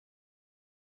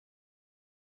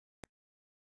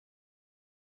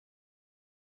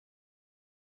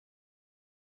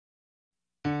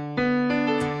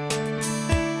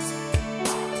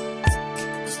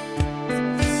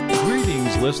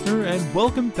listener, and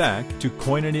welcome back to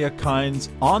Koinonia Kind's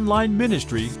online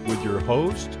ministry with your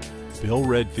host, Bill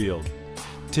Redfield.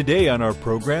 Today on our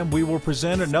program, we will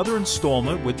present another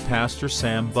installment with Pastor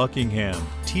Sam Buckingham,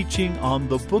 teaching on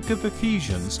the book of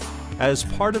Ephesians as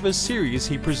part of a series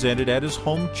he presented at his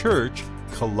home church,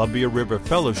 Columbia River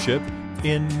Fellowship,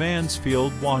 in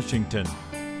Mansfield, Washington.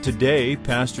 Today,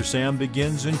 Pastor Sam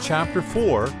begins in chapter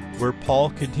 4, where Paul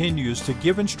continues to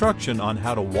give instruction on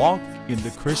how to walk in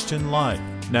the Christian life.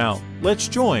 Now, let's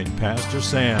join Pastor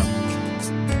Sam.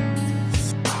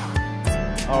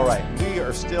 All right, we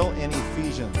are still in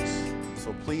Ephesians,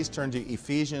 so please turn to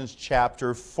Ephesians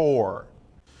Chapter 4.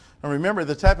 Now remember,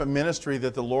 the type of ministry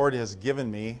that the Lord has given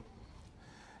me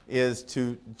is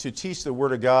to teach the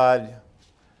Word of God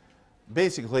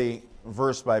basically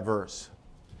verse by verse.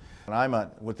 And I'm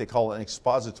what they call an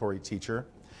expository teacher.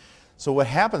 So what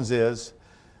happens is,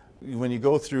 when you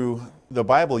go through the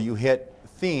Bible, you hit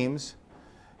themes,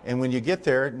 and when you get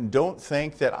there, don't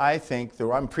think that I think that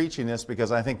I'm preaching this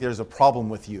because I think there's a problem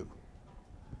with you.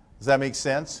 Does that make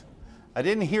sense? I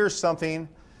didn't hear something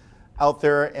out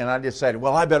there and I decided,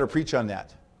 well, I better preach on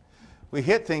that. We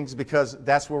hit things because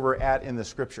that's where we're at in the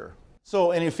Scripture.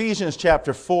 So in Ephesians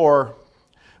chapter 4,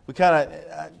 we kind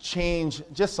of change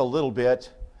just a little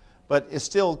bit, but it's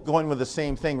still going with the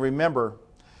same thing. Remember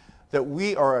that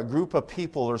we are a group of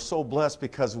people who are so blessed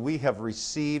because we have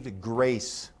received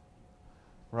grace,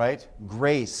 right?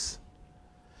 Grace.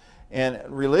 And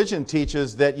religion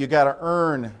teaches that you got to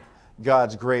earn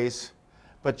God's grace,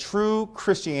 but true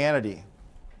Christianity,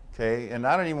 okay, and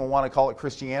I don't even want to call it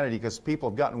Christianity because people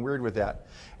have gotten weird with that.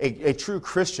 A true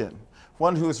Christian,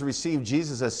 one who has received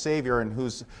Jesus as Savior and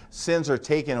whose sins are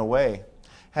taken away,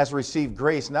 has received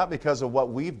grace not because of what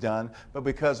we've done, but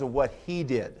because of what He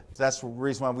did. That's the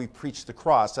reason why we preach the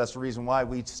cross. That's the reason why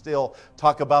we still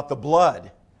talk about the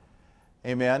blood.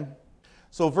 Amen?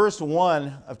 So verse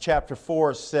 1 of chapter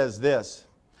 4 says this,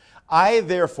 I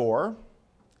therefore,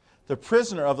 the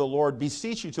prisoner of the Lord,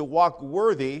 beseech you to walk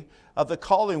worthy of the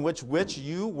calling which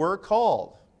you were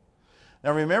called.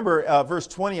 Now remember, verse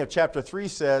 20 of chapter 3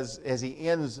 says, as he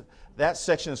ends that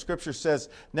section of Scripture, says,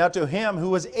 now to Him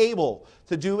who is able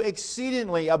to do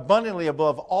exceedingly abundantly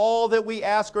above all that we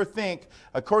ask or think,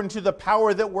 according to the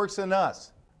power that works in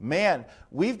us. Man,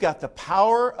 we've got the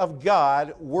power of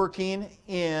God working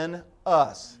in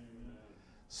us.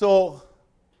 So,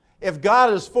 if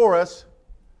God is for us,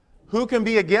 who can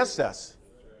be against us?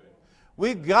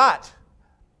 We've got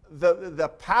the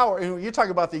power. You talk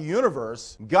about the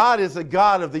universe. God is the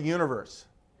God of the universe.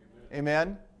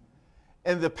 Amen?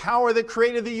 And the power that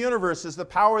created the universe is the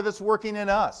power that's working in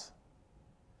us.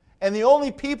 And the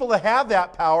only people that have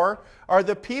that power are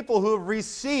the people who have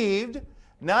received,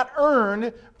 not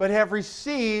earned, but have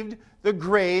received the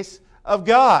grace of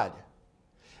God.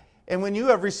 And when you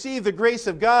have received the grace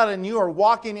of God and you are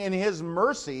walking in His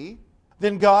mercy,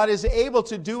 then God is able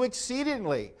to do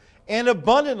exceedingly and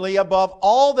abundantly above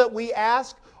all that we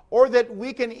ask or that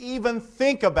we can even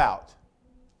think about.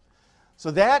 So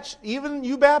that, even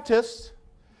you Baptists,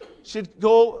 should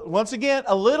go, once again,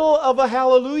 a little of a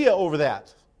hallelujah over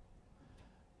that.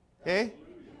 Okay?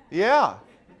 Yeah.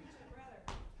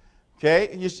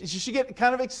 Okay? You should get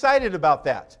kind of excited about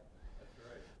that.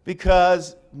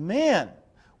 Because, man,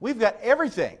 we've got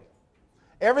everything.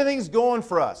 Everything's going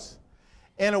for us.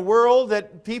 In a world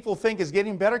that people think is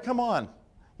getting better, come on.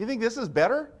 You think this is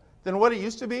better than what it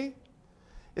used to be?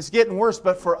 It's getting worse,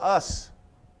 but for us,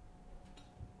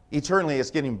 eternally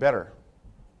it's getting better.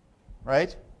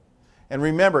 Right? And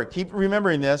remember, keep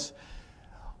remembering this,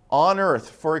 on earth,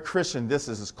 for a Christian, this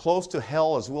is as close to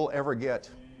hell as we'll ever get.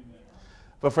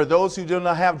 But for those who do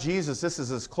not have Jesus, this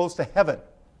is as close to heaven.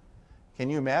 Can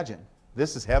you imagine?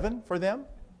 This is heaven for them?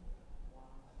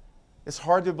 It's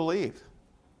hard to believe.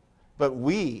 But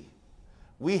we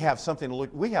have something to look,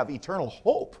 we have eternal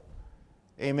hope.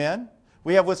 Amen?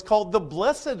 We have what's called the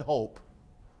blessed hope.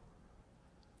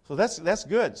 So that's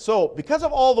good. So because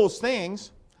of all those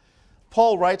things,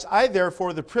 Paul writes, I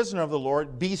therefore, the prisoner of the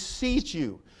Lord, beseech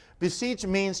you. Beseech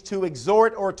means to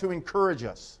exhort or to encourage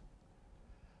us.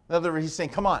 In other words, he's saying,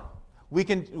 come on, we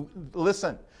can,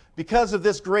 listen, because of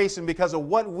this grace and because of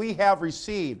what we have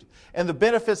received and the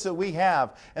benefits that we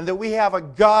have, and that we have a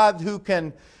God who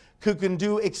can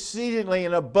do exceedingly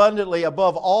and abundantly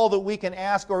above all that we can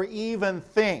ask or even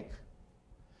think.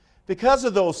 Because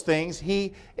of those things,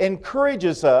 He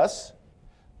encourages us,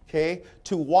 okay,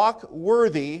 to walk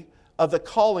worthy of the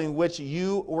calling which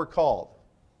you were called.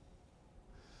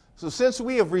 So since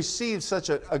we have received such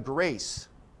a grace,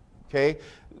 okay,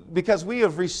 because we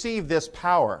have received this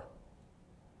power,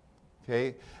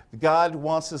 okay, God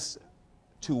wants us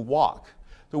to walk.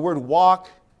 The word walk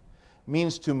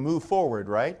means to move forward,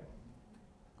 right?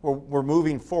 We're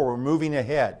moving forward, we're moving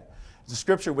ahead. The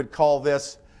scripture would call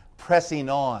this pressing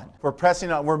on. We're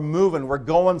pressing on, we're moving, we're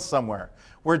going somewhere.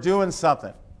 We're doing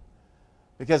something.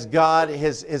 Because God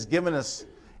has given us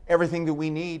everything that we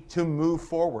need to move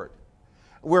forward.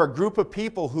 We're a group of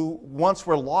people who once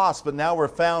were lost, but now we're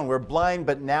found. We're blind,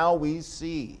 but now we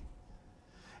see.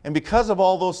 And because of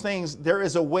all those things, there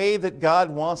is a way that God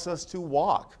wants us to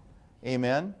walk.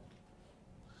 Amen?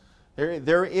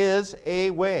 There is a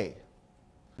way.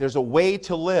 There's a way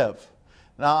to live.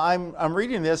 Now, I'm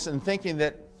reading this and thinking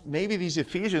that maybe these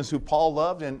Ephesians who Paul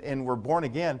loved and were born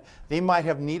again, they might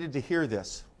have needed to hear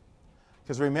this.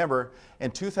 Because remember,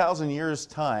 in 2,000 years'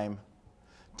 time,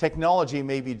 technology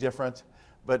may be different,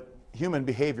 but human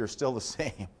behavior is still the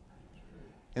same.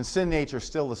 And sin nature is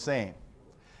still the same.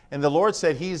 And the Lord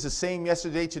said He's the same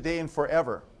yesterday, today, and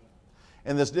forever.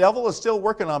 And this devil is still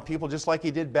working on people just like he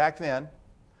did back then.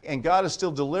 And God is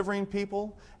still delivering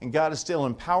people, and God is still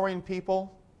empowering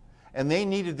people. And they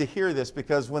needed to hear this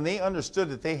because when they understood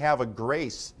that they have a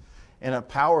grace and a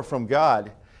power from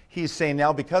God, He's saying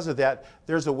now because of that,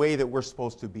 there's a way that we're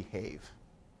supposed to behave.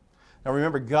 Now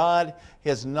remember, God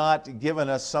has not given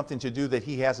us something to do that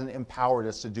He hasn't empowered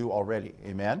us to do already.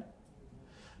 Amen?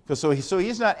 So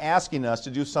He's not asking us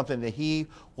to do something that He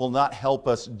will not help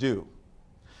us do.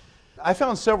 I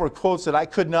found several quotes that I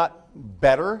could not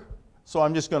better, so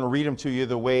I'm just going to read them to you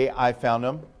the way I found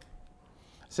them.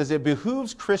 It says, it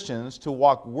behooves Christians to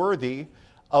walk worthy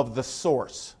of the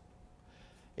source.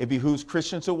 It behooves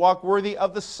Christians to walk worthy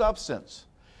of the substance.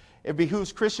 It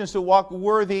behooves Christians to walk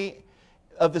worthy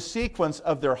of the sequence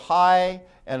of their high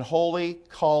and holy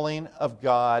calling of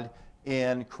God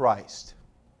in Christ.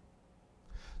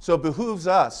 So it behooves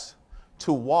us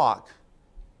to walk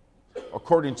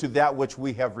according to that which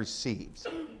we have received.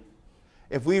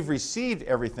 If we've received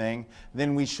everything,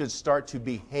 then we should start to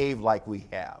behave like we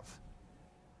have.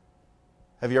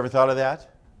 Have you ever thought of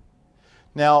that?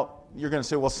 Now, you're going to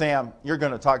say, well, Sam, you're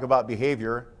going to talk about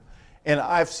behavior, and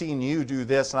I've seen you do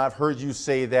this, and I've heard you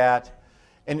say that.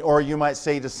 Or you might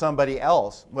say to somebody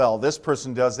else, well, this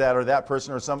person does that, or that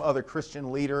person, or some other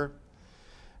Christian leader.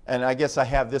 And I guess I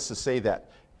have this to say that.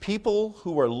 People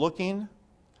who are looking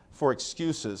for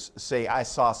excuses say, I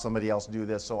saw somebody else do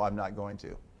this, so I'm not going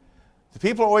to. The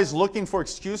people are always looking for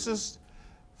excuses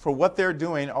for what they're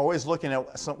doing, always looking at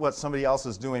what somebody else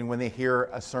is doing when they hear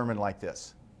a sermon like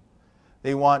this.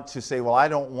 They want to say, well, I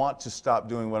don't want to stop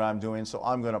doing what I'm doing, so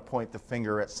I'm going to point the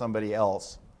finger at somebody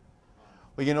else.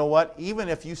 Well, you know what? Even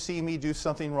if you see me do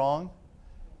something wrong,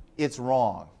 it's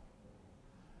wrong.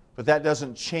 But that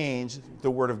doesn't change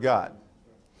the Word of God.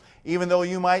 Even though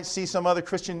you might see some other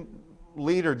Christian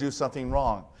leader do something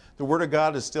wrong, the Word of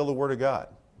God is still the Word of God.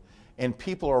 And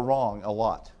people are wrong a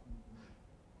lot.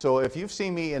 So if you've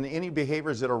seen me in any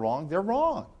behaviors that are wrong, they're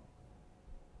wrong.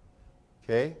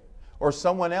 Okay? Or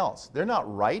someone else. They're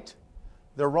not right.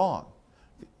 They're wrong.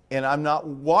 And I'm not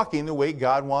walking the way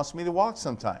God wants me to walk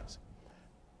sometimes.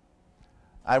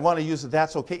 I want to use it,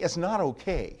 that's okay. It's not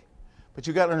okay. But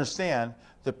you've got to understand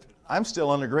that I'm still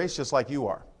under grace just like you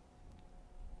are.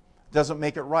 Doesn't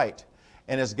make it right.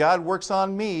 And as God works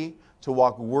on me to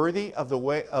walk worthy of the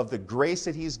way of the grace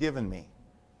that He's given me,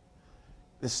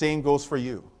 the same goes for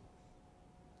you.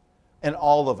 And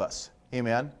all of us.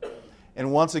 Amen?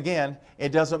 And once again, it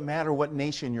doesn't matter what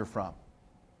nation you're from.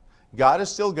 God is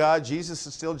still God. Jesus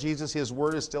is still Jesus. His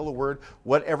Word is still the Word,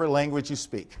 whatever language you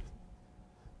speak.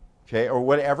 Okay? Or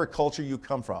whatever culture you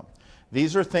come from.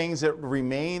 These are things that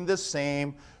remain the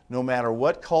same no matter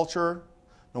what culture,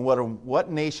 no matter what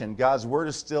nation. God's Word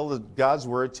is still God's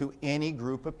Word to any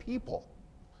group of people.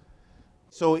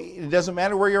 So it doesn't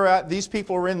matter where you're at. These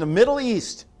people are in the Middle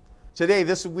East. Today,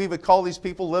 we would call these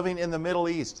people living in the Middle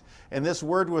East. And this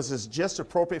word was as just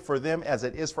appropriate for them as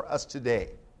it is for us today.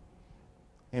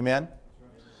 Amen?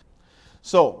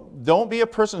 So, don't be a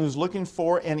person who's looking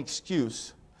for an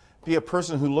excuse. Be a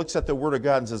person who looks at the Word of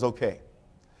God and says, okay,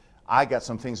 I got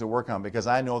some things to work on because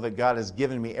I know that God has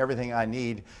given me everything I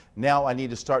need. Now I need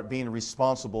to start being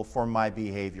responsible for my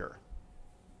behavior.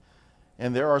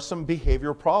 And there are some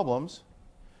behavioral problems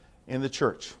in the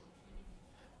church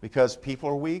because people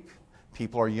are weak,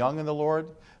 people are young in the Lord,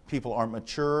 people aren't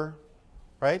mature,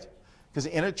 right? Because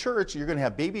in a church, you're going to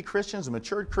have baby Christians and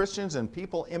mature Christians and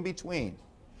people in between,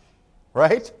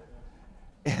 right?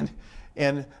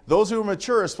 And those who are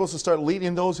mature are supposed to start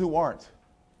leading those who aren't.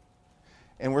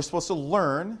 And we're supposed to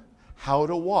learn how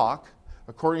to walk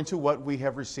according to what we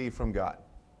have received from God.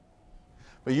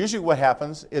 But usually what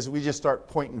happens is we just start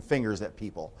pointing fingers at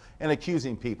people and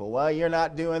accusing people. Well, you're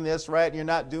not doing this right, you're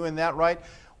not doing that right.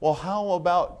 Well, how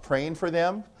about praying for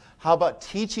them? How about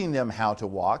teaching them how to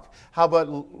walk? How about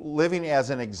living as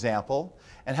an example?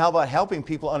 And how about helping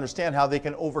people understand how they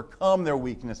can overcome their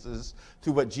weaknesses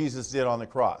through what Jesus did on the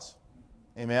cross?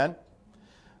 Amen?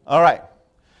 All right.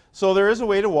 So there is a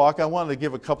way to walk. I wanted to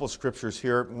give a couple of scriptures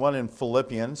here. One in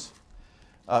Philippians.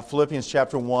 Philippians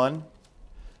chapter 1,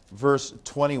 verse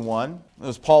 21.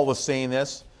 As Paul was saying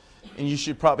this, and you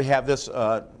should probably have this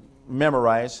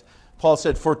memorized. Paul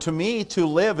said, "For to me to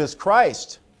live is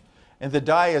Christ, and to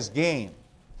die is gain."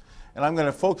 And I'm going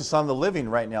to focus on the living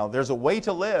right now. There's a way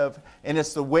to live, and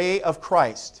it's the way of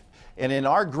Christ. And in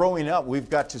our growing up, we've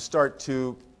got to start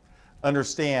to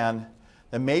understand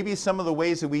that maybe some of the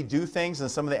ways that we do things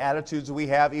and some of the attitudes we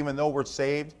have, even though we're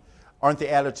saved, aren't the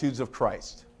attitudes of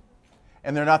Christ.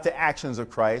 And they're not the actions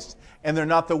of Christ, and they're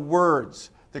not the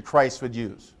words that Christ would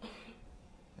use.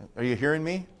 Are you hearing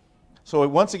me? So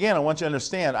once again, I want you to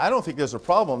understand, I don't think there's a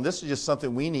problem. This is just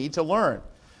something we need to learn.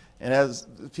 And as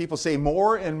people say,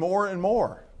 more and more and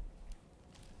more.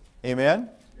 Amen?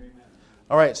 Amen.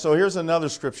 All right, so here's another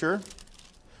scripture.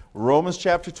 Romans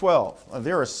chapter 12.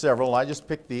 There are several. I just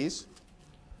picked these.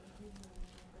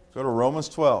 Go to Romans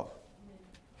 12.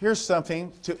 Here's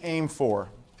something to aim for,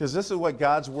 because this is what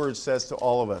God's Word says to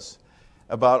all of us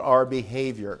about our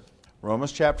behavior.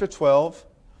 Romans chapter 12,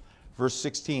 verse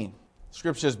 16.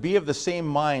 Scripture says, "Be of the same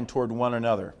mind toward one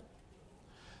another."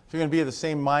 If you're going to be of the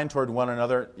same mind toward one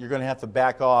another, you're going to have to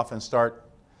back off and start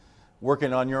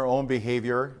working on your own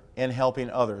behavior and helping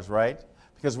others, right?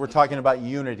 Because we're talking about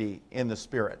unity in the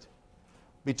Spirit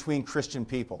between Christian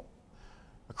people,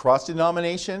 across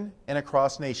denomination and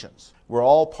across nations. We're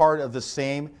all part of the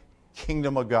same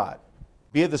kingdom of God.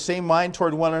 Be of the same mind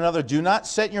toward one another. Do not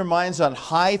set your minds on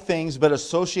high things, but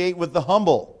associate with the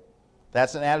humble.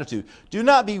 That's an attitude. Do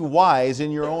not be wise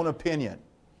in your own opinion.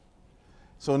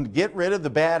 So get rid of the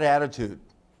bad attitude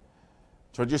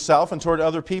toward yourself and toward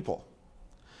other people.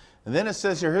 And then it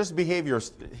says here, here's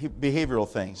behavioral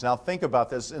things. Now think about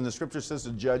this. And the scripture says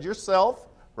to judge yourself,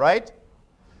 right?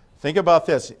 Think about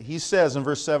this. He says in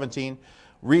verse 17,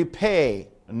 repay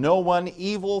no one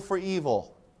evil for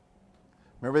evil.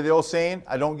 Remember the old saying,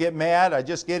 I don't get mad, I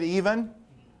just get even?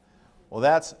 Well,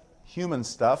 that's human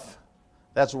stuff.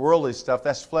 That's worldly stuff.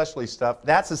 That's fleshly stuff.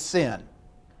 That's a sin.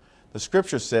 The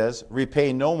scripture says,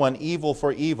 repay no one evil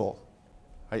for evil.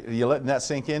 Are you letting that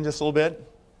sink in just a little bit?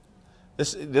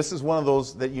 This is one of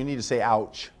those that you need to say,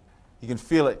 ouch. You can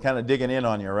feel it kind of digging in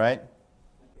on you, right?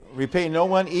 Repay no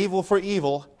one evil for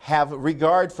evil. Have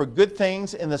regard for good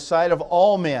things in the sight of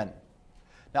all men.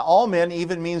 Now, all men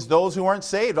even means those who aren't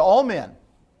saved. All men.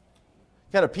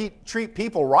 You've got to treat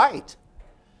people right.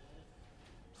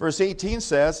 Verse 18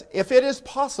 says, if it is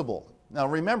possible. Now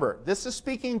remember, this is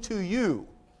speaking to you,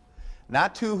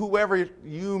 not to whoever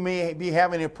you may be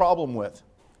having a problem with.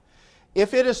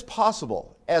 If it is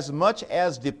possible, as much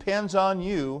as depends on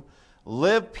you,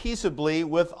 live peaceably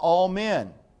with all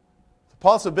men. The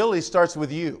possibility starts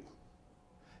with you.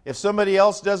 If somebody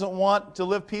else doesn't want to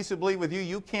live peaceably with you,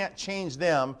 you can't change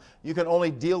them. You can only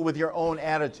deal with your own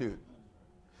attitude.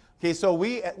 Okay, so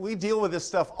we deal with this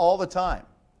stuff all the time.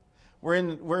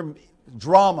 We're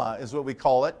drama is what we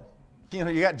call it. You know,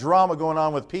 you got drama going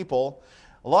on with people.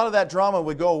 A lot of that drama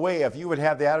would go away if you would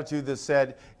have the attitude that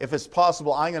said, if it's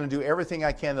possible, I'm going to do everything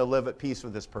I can to live at peace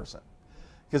with this person.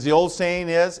 Because the old saying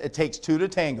is, it takes two to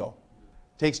tango.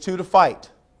 It takes two to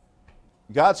fight.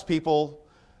 God's people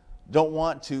don't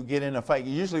want to get in a fight.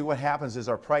 Usually what happens is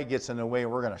our pride gets in the way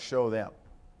and we're going to show them.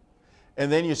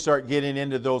 And then you start getting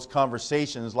into those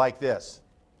conversations like this.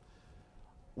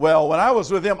 Well, when I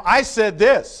was with him, I said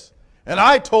this. And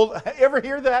I told, ever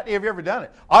hear that? Have you ever done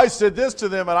it? I said this to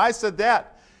them and I said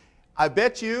that. I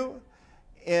bet you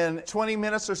in 20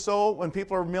 minutes or so, when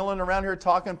people are milling around here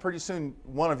talking, pretty soon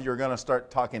one of you are going to start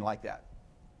talking like that.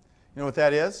 You know what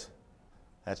that is?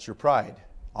 That's your pride.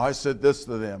 I said this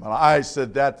to them and I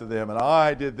said that to them and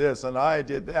I did this and I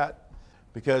did that.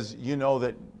 Because you know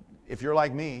that if you're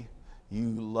like me, you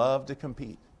love to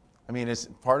compete. I mean, it's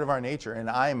part of our nature, and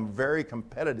I am very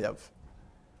competitive.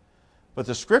 But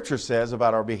the scripture says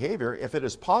about our behavior, if it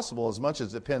is possible, as much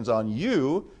as it depends on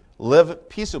you, live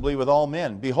peaceably with all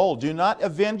men. Behold, do not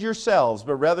avenge yourselves,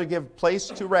 but rather give place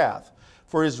to wrath.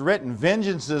 For it is written,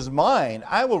 vengeance is mine,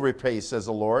 I will repay, says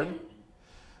the Lord.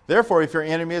 Therefore, if your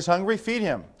enemy is hungry, feed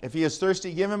him. If he is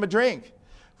thirsty, give him a drink.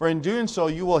 For in doing so,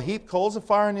 you will heap coals of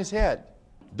fire on his head.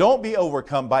 Don't be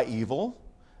overcome by evil,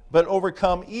 but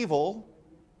overcome evil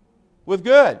with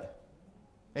good.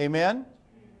 Amen?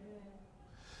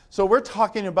 So we're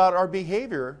talking about our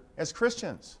behavior as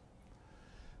Christians.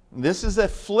 This is a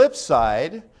flip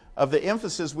side of the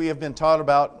emphasis we have been taught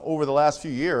about over the last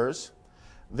few years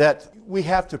that we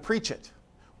have to preach it.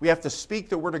 We have to speak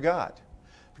the Word of God.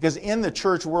 Because in the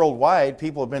church worldwide,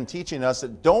 people have been teaching us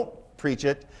that don't preach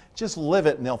it, just live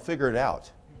it and they'll figure it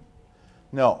out.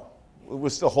 No, we'll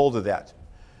still hold to that.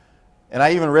 And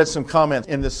I even read some comments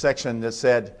in this section that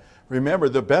said, remember,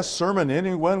 the best sermon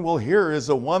anyone will hear is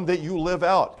the one that you live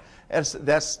out.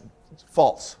 That's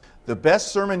false. The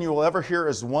best sermon you will ever hear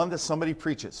is one that somebody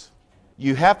preaches.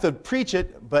 You have to preach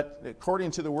it, but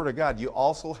according to the Word of God, you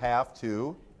also have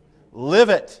to live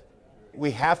it.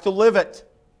 We have to live it.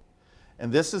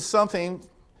 And this is something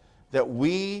that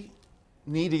we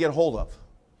need to get hold of.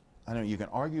 I know you can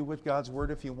argue with God's Word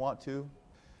if you want to,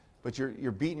 but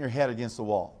you're beating your head against the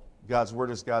wall. God's Word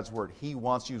is God's Word. He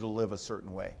wants you to live a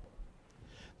certain way.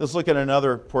 Let's look at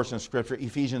another portion of Scripture,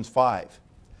 Ephesians 5.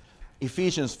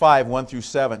 Ephesians 5, 1 through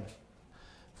 7.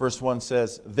 Verse 1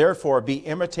 says, therefore be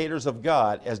imitators of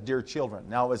God as dear children.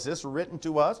 Now, is this written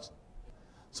to us?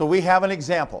 So we have an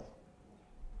example.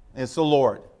 It's the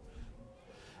Lord.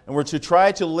 And we're to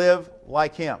try to live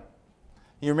like Him.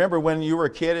 You remember when you were a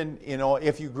kid and,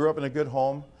 if you grew up in a good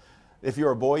home, if you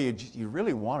were a boy, you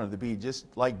really wanted to be just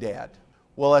like Dad.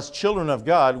 Well, as children of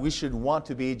God, we should want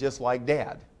to be just like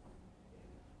Dad,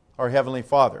 our Heavenly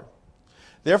Father.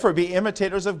 Therefore, be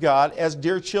imitators of God as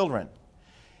dear children,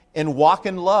 and walk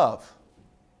in love.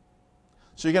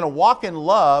 So you're going to walk in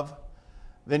love,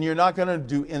 then you're not going to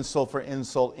do insult for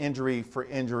insult, injury for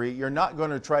injury. You're not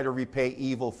going to try to repay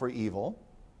evil for evil,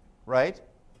 right?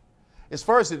 As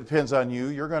far as it depends on you,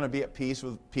 you're going to be at peace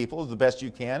with people the best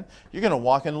you can. You're going to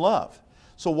walk in love.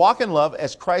 So walk in love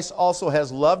as Christ also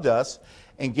has loved us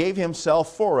and gave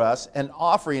Himself for us, an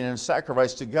offering and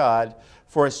sacrifice to God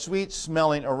for a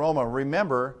sweet-smelling aroma.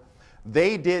 Remember,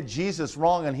 they did Jesus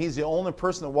wrong, and He's the only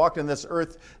person that walked in this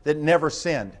earth that never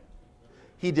sinned.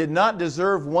 He did not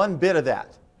deserve one bit of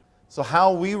that. So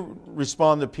how we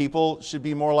respond to people should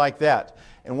be more like that.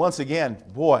 And once again,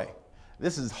 boy,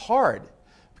 this is hard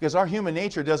because our human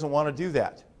nature doesn't want to do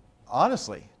that.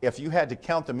 Honestly, if you had to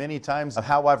count the many times of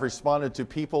how I've responded to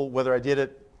people, whether I did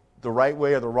it the right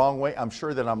way or the wrong way, I'm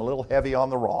sure that I'm a little heavy on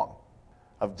the wrong.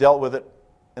 I've dealt with it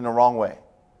in the wrong way.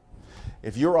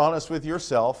 If you're honest with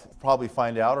yourself, probably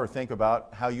find out or think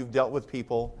about how you've dealt with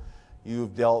people.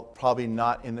 You've dealt probably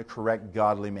not in the correct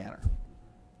godly manner.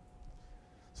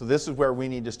 So this is where we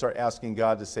need to start asking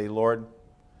God to say, Lord,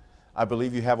 I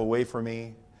believe you have a way for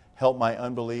me. Help my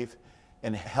unbelief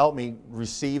and help me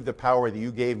receive the power that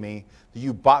you gave me, that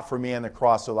you bought for me on the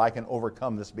cross so that I can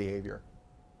overcome this behavior.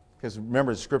 Because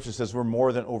remember, the Scripture says we're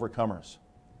more than overcomers.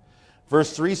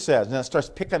 Verse 3 says, and it starts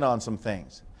picking on some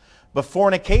things. But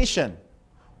fornication,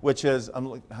 which is,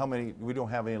 how many, we don't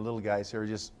have any little guys here,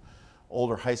 just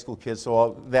older high school kids.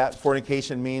 So that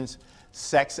fornication means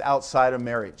sex outside of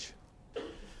marriage.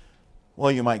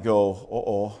 Well, you might go,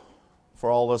 uh-oh. For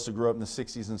all of us who grew up in the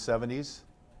 60s and 70s,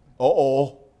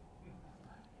 uh-oh.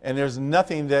 And there's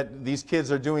nothing that these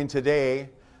kids are doing today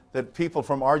that people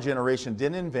from our generation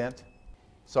didn't invent.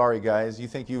 Sorry, guys, you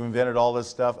think you invented all this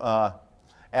stuff?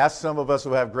 Ask some of us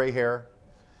who have gray hair.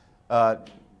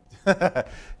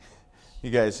 You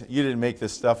guys, you didn't make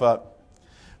this stuff up.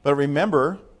 But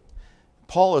remember,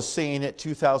 Paul is saying it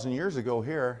 2,000 years ago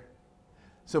here.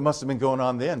 So it must have been going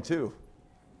on then too,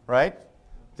 right?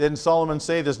 Didn't Solomon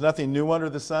say there's nothing new under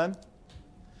the sun?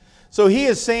 So he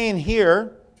is saying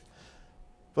here,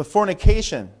 but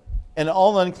fornication and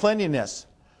all uncleanness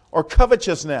or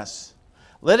covetousness,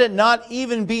 let it not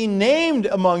even be named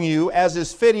among you as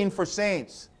is fitting for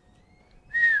saints.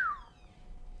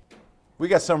 We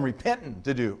got some repenting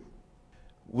to do.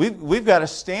 We've got a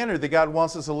standard that God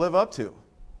wants us to live up to.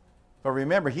 But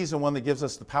remember, He's the one that gives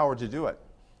us the power to do it.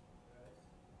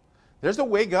 There's a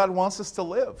way God wants us to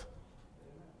live.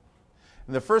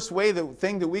 And the first way, the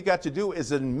thing that we got to do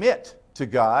is admit to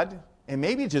God, and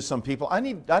maybe to some people, I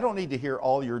don't need to hear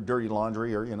all your dirty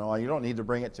laundry, or you don't need to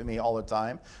bring it to me all the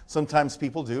time. Sometimes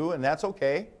people do, and that's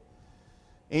okay.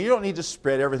 And you don't need to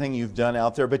spread everything you've done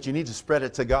out there, but you need to spread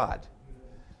it to God.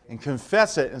 And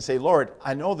confess it and say, Lord,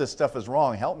 I know this stuff is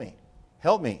wrong. Help me.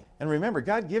 Help me. And remember,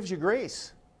 God gives you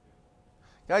grace.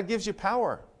 God gives you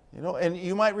power. And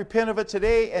you might repent of it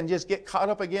today and just get caught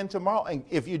up again tomorrow. And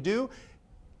if you do,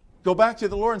 go back to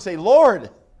the Lord and say, Lord,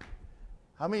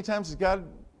 how many times has God,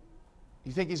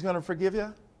 you think He's going to forgive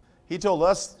you? He told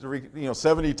us,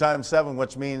 70 times 7,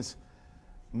 which means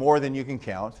more than you can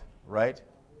count, right?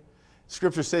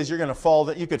 Scripture says you're going to fall,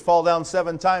 that you could fall down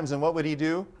 7 times, and what would He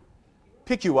do?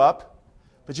 Pick you up,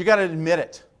 but you got to admit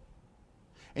it.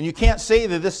 And you can't say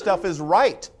that this stuff is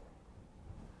right.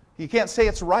 You can't say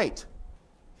it's right.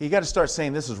 You got to start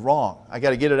saying this is wrong. I got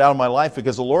to get it out of my life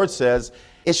because the Lord says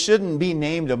it shouldn't be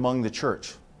named among the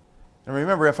church. And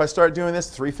remember, if I start doing this,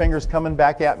 3 fingers coming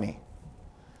back at me.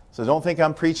 So don't think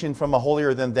I'm preaching from a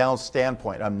holier-than-thou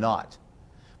standpoint. I'm not.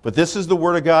 But this is the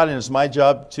Word of God, and it's my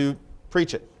job to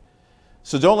preach it.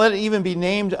 So don't let it even be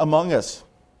named among us.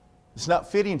 It's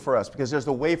not fitting for us because there's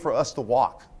a way for us to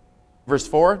walk. Verse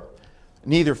 4,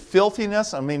 neither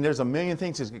filthiness, there's a million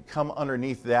things that could come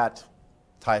underneath that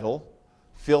title.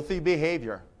 Filthy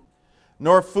behavior,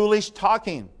 nor foolish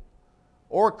talking,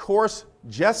 or coarse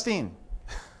jesting.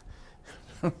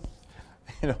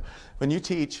 When you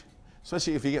teach,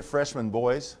 especially if you get freshman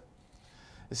boys,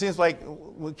 it seems like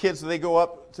when kids, they go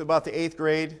up to about the 8th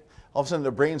grade, all of a sudden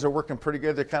their brains are working pretty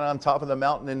good. They're kind of on top of the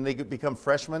mountain, and they become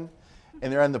freshmen,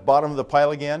 and they're on the bottom of the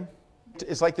pile again.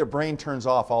 It's like their brain turns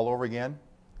off all over again.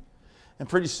 And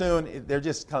pretty soon, they're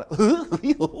just kind of,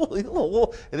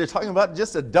 and they're talking about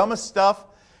just the dumbest stuff,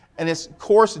 and it's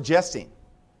coarse jesting.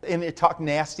 And they talk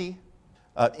nasty,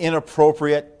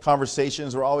 inappropriate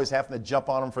conversations. We're always having to jump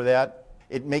on them for that.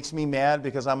 It makes me mad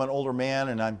because I'm an older man,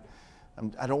 and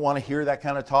I don't want to hear that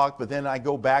kind of talk. But then I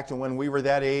go back to when we were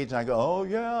that age, and I go, oh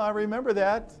yeah, I remember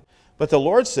that. But the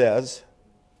Lord says,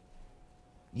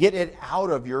 get it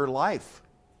out of your life.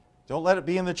 Don't let it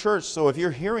be in the church. So if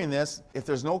you're hearing this, if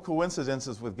there's no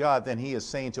coincidences with God, then He is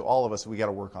saying to all of us, we got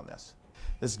to work on this.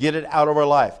 Let's get it out of our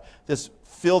life. This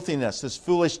filthiness, this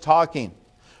foolish talking,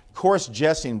 coarse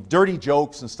jesting, dirty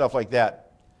jokes and stuff like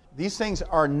that. These things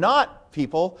are not,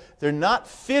 people, they're not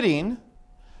fitting,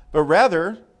 but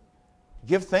rather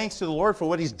give thanks to the Lord for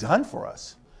what He's done for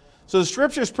us. So the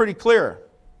Scripture is pretty clear.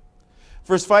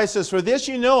 Verse 5 says, for this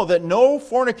you know that no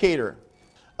fornicator,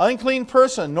 unclean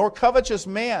person, nor covetous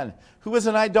man who is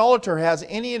an idolater has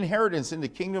any inheritance in the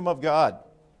kingdom of God,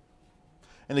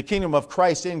 in the kingdom of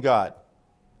Christ in God.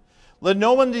 Let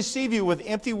no one deceive you with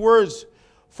empty words,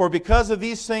 for because of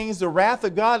these things the wrath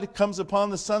of God comes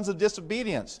upon the sons of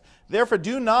disobedience. Therefore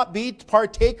do not be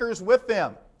partakers with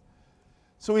them.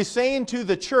 So he's saying to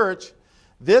the church,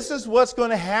 this is what's going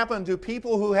to happen to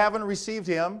people who haven't received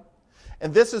Him,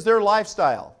 and this is their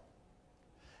lifestyle.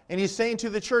 And he's saying to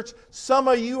the church, some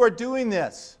of you are doing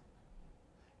this.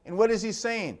 And what is he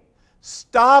saying?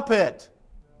 Stop it.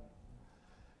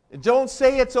 Don't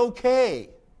say it's okay.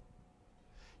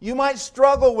 You might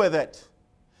struggle with it.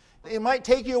 It might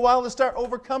take you a while to start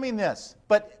overcoming this.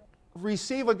 But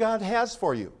receive what God has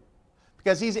for you.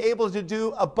 Because He's able to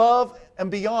do above and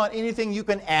beyond anything you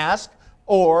can ask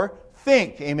or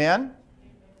think. Amen?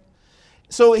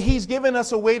 So He's given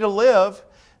us a way to live,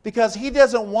 because He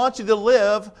doesn't want you to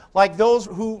live like those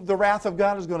who the wrath of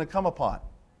God is going to come upon.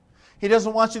 He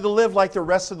doesn't want you to live like the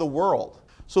rest of the world.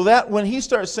 So that when He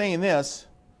starts saying this,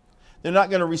 they're not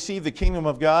going to receive the kingdom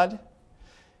of God,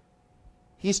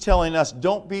 He's telling us,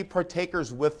 don't be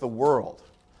partakers with the world,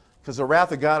 because the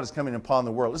wrath of God is coming upon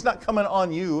the world. It's not coming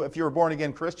on you if you're a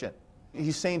born-again Christian.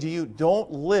 He's saying to you,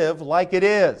 don't live like it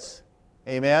is.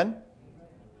 Amen?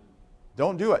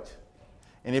 Don't do it.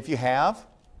 And if you have,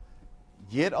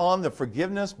 get on the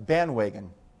forgiveness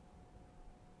bandwagon.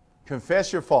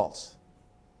 Confess your faults.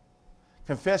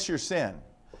 Confess your sin.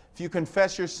 If you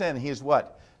confess your sin, He is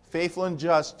what? Faithful and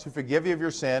just to forgive you of your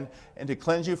sin and to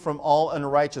cleanse you from all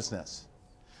unrighteousness.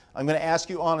 I'm going to ask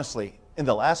you honestly, in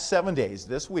the last 7 days,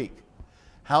 this week,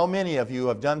 how many of you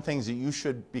have done things that you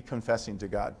should be confessing to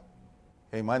God?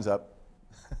 Okay, mine's up.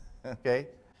 Okay?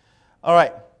 All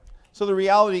right. So the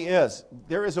reality is,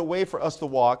 there is a way for us to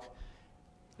walk,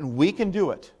 and we can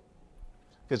do it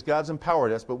because God's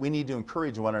empowered us, but we need to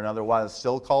encourage one another while it's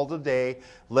still called today,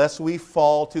 lest we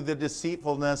fall to the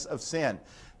deceitfulness of sin.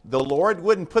 The Lord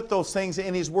wouldn't put those things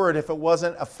in His Word if it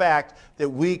wasn't a fact that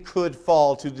we could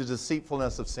fall to the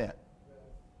deceitfulness of sin.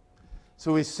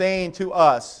 So He's saying to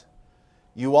us,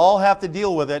 you all have to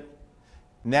deal with it.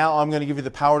 Now I'm going to give you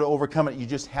the power to overcome it. You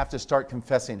just have to start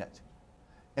confessing it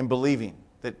and believing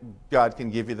that God can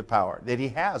give you the power, that He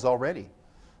has already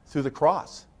through the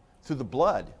cross, through the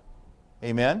blood.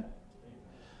 Amen?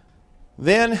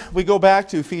 Then we go back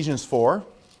to Ephesians 4,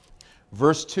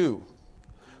 verse 2.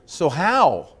 So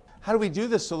how? How do we do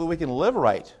this so that we can live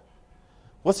right?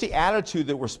 What's the attitude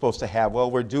that we're supposed to have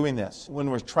while we're doing this, when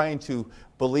we're trying to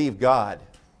believe God?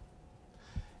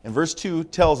 And verse 2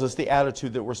 tells us the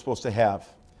attitude that we're supposed to have.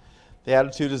 The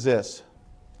attitude is this: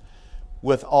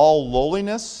 with all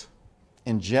lowliness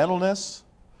and gentleness,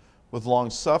 with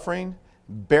long-suffering,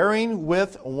 bearing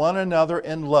with one another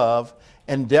in love,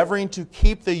 endeavoring to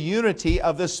keep the unity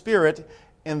of the Spirit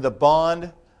in the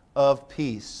bond of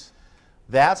peace.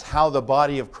 That's how the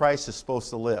body of Christ is supposed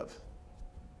to live.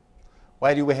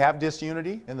 Why do we have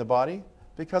disunity in the body?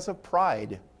 Because of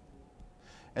pride.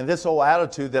 And this whole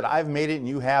attitude that I've made it and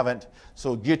you haven't,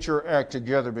 so get your act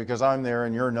together because I'm there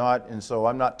and you're not, and so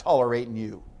I'm not tolerating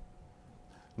you.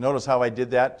 Notice how I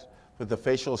did that with the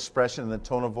facial expression and the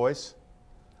tone of voice?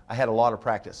 I had a lot of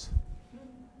practice.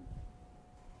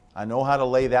 I know how to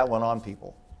lay that one on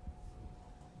people.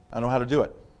 I know how to do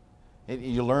it.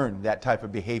 You learn that type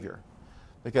of behavior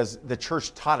because the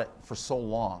church taught it for so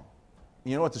long.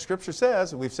 You know what the scripture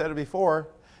says, and we've said it before,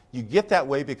 you get that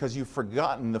way because you've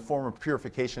forgotten the form of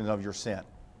purification of your sin.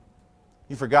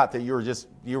 You forgot that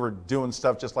you were doing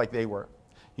stuff just like they were.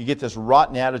 You get this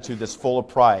rotten attitude that's full of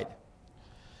pride.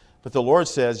 But the Lord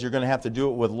says you're going to have to do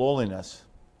it with lowliness.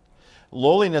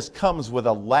 Lowliness comes with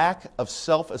a lack of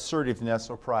self-assertiveness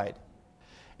or pride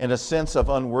and a sense of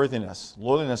unworthiness.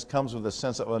 Lowliness comes with a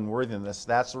sense of unworthiness.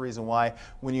 That's the reason why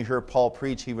when you hear Paul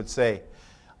preach, he would say,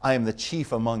 I am the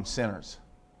chief among sinners.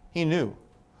 He knew.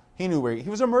 He knew where he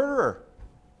was a murderer.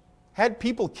 Had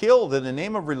people killed in the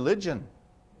name of religion.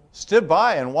 Stood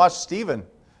by and watched Stephen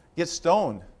get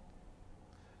stoned.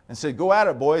 And said, go at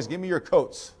it, boys. Give me your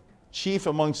coats. Chief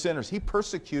among sinners. He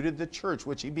persecuted the church,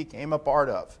 which he became a part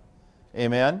of.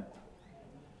 Amen?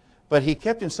 But he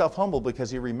kept himself humble because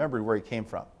he remembered where he came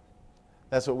from.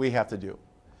 That's what we have to do.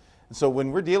 And so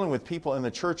when we're dealing with people in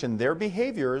the church and their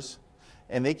behaviors,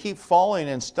 and they keep falling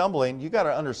and stumbling, you got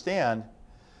to understand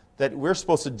that we're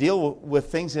supposed to deal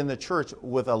with things in the church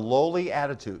with a lowly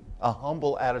attitude, a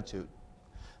humble attitude.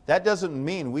 That doesn't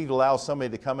mean we allow somebody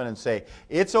to come in and say,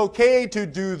 it's okay to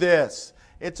do this.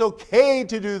 It's okay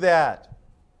to do that.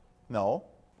 No.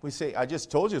 We say, I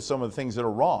just told you some of the things that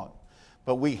are wrong.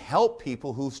 But we help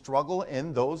people who struggle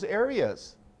in those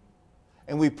areas.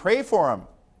 And we pray for them.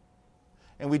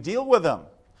 And we deal with them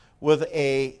with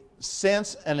a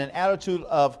sense and an attitude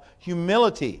of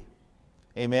humility.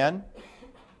 Amen?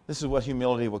 This is what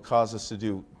humility will cause us to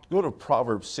do. Go to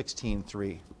Proverbs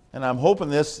 16:3. And I'm hoping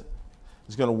this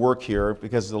is going to work here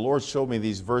because the Lord showed me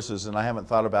these verses and I haven't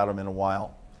thought about them in a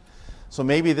while. So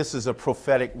maybe this is a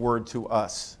prophetic word to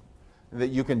us, that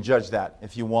you can judge that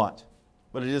if you want.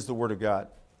 But it is the Word of God.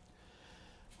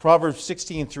 Proverbs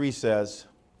 16:3 says,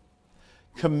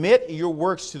 commit your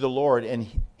works to the Lord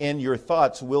and your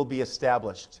thoughts will be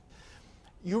established.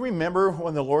 You remember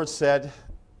when the Lord said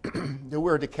that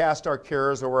we're to cast our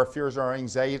cares or our fears or our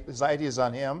anxieties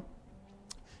on Him?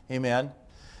 Amen.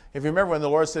 If you remember when the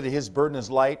Lord said that His burden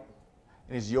is light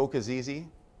and His yoke is easy?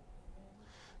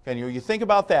 Okay, you think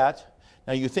about that.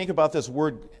 Now you think about this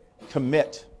word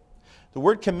commit. The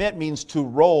word commit means to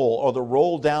roll or to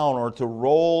roll down or to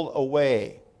roll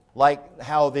away. Like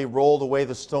how they rolled away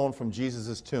the stone from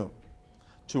Jesus' tomb.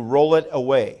 To roll it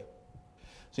away.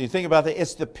 So you think about that.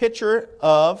 It's the picture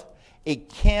of a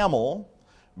camel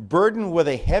burdened with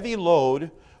a heavy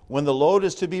load. When the load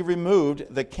is to be removed,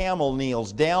 the camel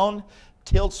kneels down,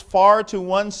 tilts far to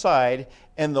one side,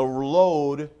 and the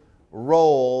load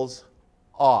rolls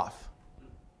off.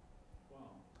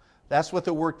 That's what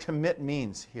the word commit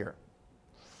means here.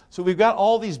 So we've got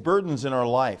all these burdens in our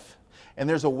life, and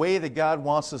there's a way that God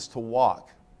wants us to walk.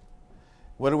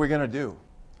 What are we going to do?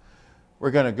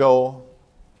 We're going to go,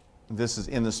 this is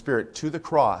in the Spirit, to the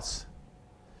cross,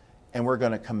 and we're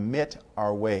going to commit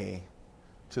our way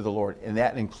to the Lord, and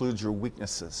that includes your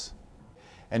weaknesses.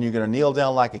 And you're going to kneel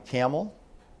down like a camel,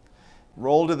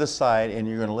 roll to the side, and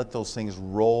you're going to let those things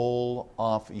roll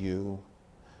off you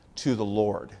to the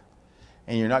Lord.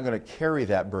 And you're not going to carry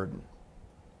that burden.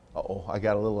 Uh-oh, I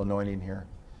got a little anointing here.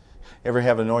 Ever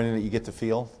have anointing that you get to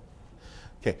feel?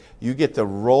 Okay, you get to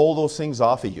roll those things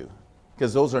off of you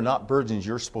because those are not burdens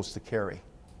you're supposed to carry.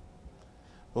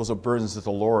 Those are burdens that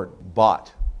the Lord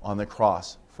bought on the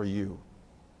cross for you.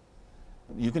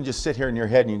 You can just sit here in your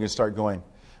head and you can start going,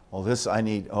 well, this I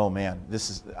need, oh man,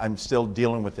 I'm still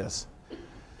dealing with this.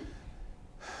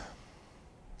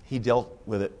 He dealt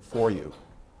with it for you.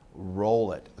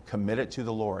 Roll it, commit it to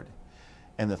the Lord.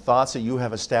 And the thoughts that you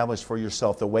have established for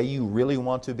yourself, the way you really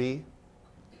want to be,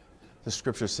 the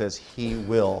Scripture says He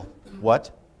will, what?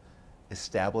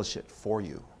 Establish it for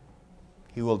you.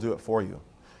 He will do it for you.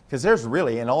 Because there's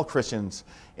really, in all Christians,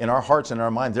 in our hearts and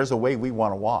our minds, there's a way we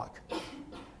want to walk.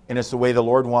 And it's the way the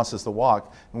Lord wants us to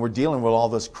walk. And we're dealing with all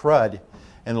this crud.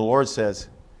 And the Lord says,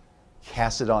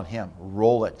 cast it on Him.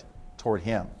 Roll it toward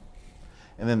Him.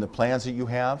 And then the plans that you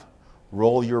have,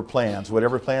 roll your plans,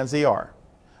 whatever plans they are.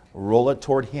 Roll it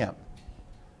toward Him.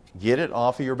 Get it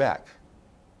off of your back.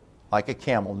 Like a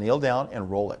camel, kneel down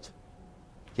and roll it.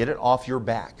 Get it off your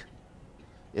back.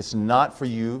 It's not for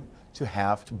you to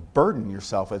have to burden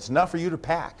yourself. It's not for you to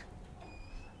pack.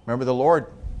 Remember, the Lord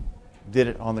did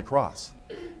it on the cross.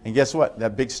 And guess what?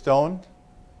 That big stone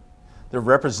that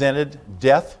represented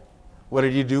death, what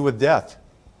did He do with death?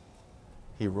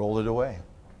 He rolled it away.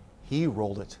 He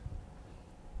rolled it.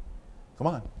 Come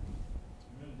on.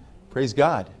 Praise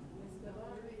God.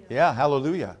 Yeah,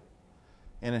 hallelujah.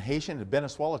 And in Haitian,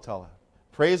 Beneswalatala.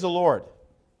 Praise the Lord.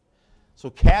 So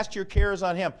cast your cares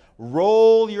on Him.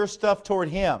 Roll your stuff toward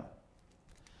Him.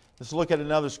 Let's look at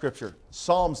another scripture.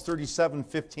 Psalms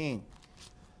 37:15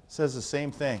 says the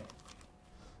same thing.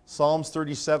 Psalms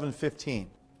 37:15.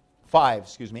 5,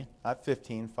 excuse me. Not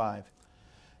 15, 5.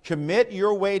 Commit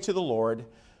your way to the Lord.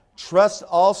 Trust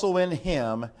also in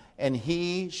Him, and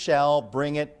He shall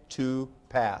bring it to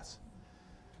pass.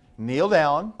 Kneel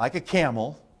down like a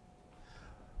camel.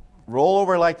 Roll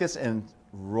over like this and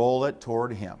roll it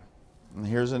toward Him. And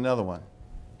here's another one.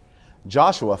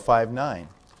 Joshua 5:9.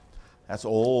 That's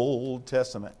Old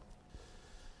Testament.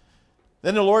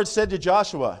 Then the Lord said to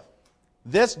Joshua,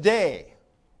 this day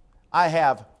I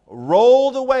have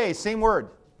rolled away, same word.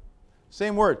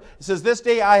 It says, this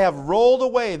day I have rolled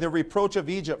away the reproach of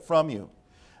Egypt from you.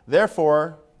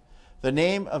 Therefore, the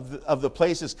name of the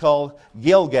place is called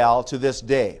Gilgal to this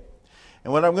day.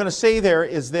 And what I'm going to say there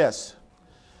is this.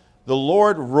 The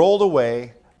Lord rolled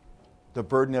away the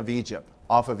burden of Egypt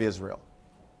off of Israel.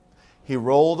 He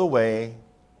rolled away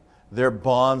their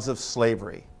bonds of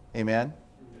slavery. Amen?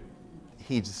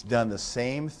 He's done the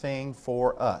same thing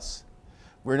for us.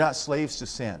 We're not slaves to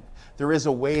sin. There is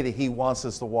a way that He wants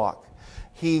us to walk.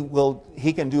 He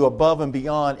can do above and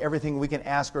beyond everything we can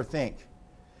ask or think.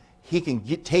 He can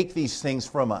take these things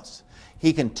from us.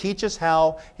 He can teach us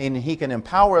how, and He can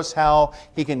empower us how.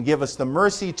 He can give us the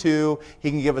mercy to,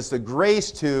 He can give us the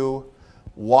grace to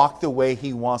walk the way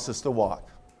He wants us to walk.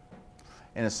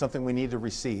 And it's something we need to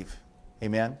receive.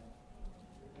 Amen?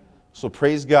 So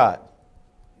praise God.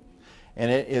 And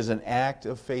it is an act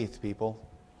of faith, people.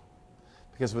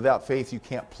 Because without faith, you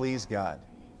can't please God.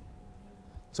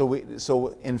 So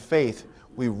in faith,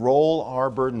 we roll our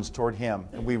burdens toward Him.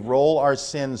 And we roll our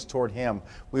sins toward Him.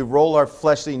 We roll our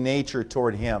fleshly nature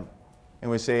toward Him.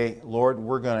 And we say, Lord,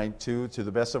 we're going to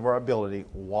the best of our ability,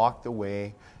 walk the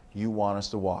way You want us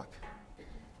to walk.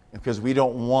 Because we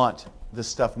don't want this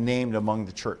stuff named among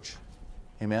the church.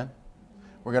 Amen?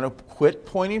 We're going to quit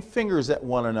pointing fingers at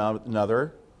one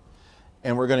another.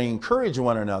 And we're going to encourage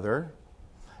one another.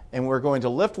 And we're going to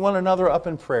lift one another up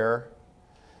in prayer.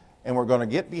 And we're going to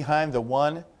get behind the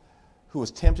one who was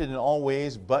tempted in all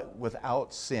ways, but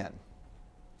without sin.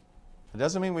 It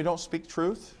doesn't mean we don't speak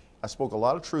truth. I spoke a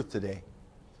lot of truth today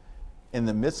in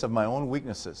the midst of my own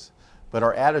weaknesses. But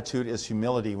our attitude is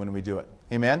humility when we do it.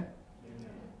 Amen?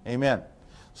 Amen.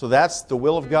 So that's the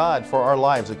will of God for our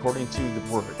lives according to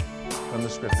the Word from the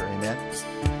Scripture. Amen?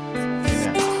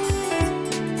 Amen.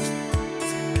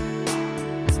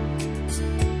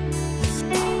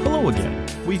 Hello again.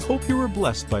 We hope you were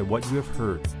blessed by what you have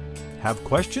heard. Have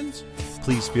questions?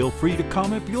 Please feel free to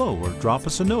comment below or drop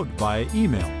us a note via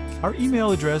email. Our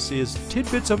email address is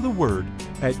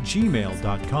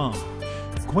tidbitsoftheword@gmail.com.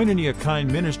 Koinonia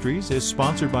Kind Ministries is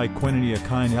sponsored by Koinonia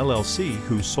Kind LLC,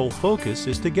 whose sole focus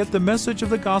is to get the message of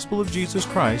the gospel of Jesus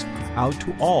Christ out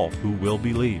to all who will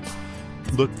believe.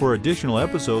 Look for additional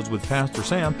episodes with Pastor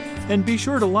Sam, and be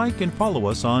sure to like and follow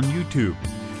us on YouTube.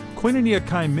 Koinonia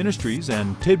Kind Ministries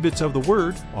and Tidbits of the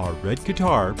Word are Red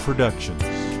Guitar Productions.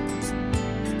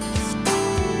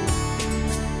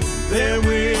 There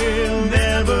will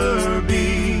never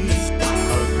be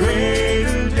a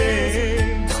greater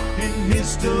day in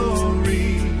history.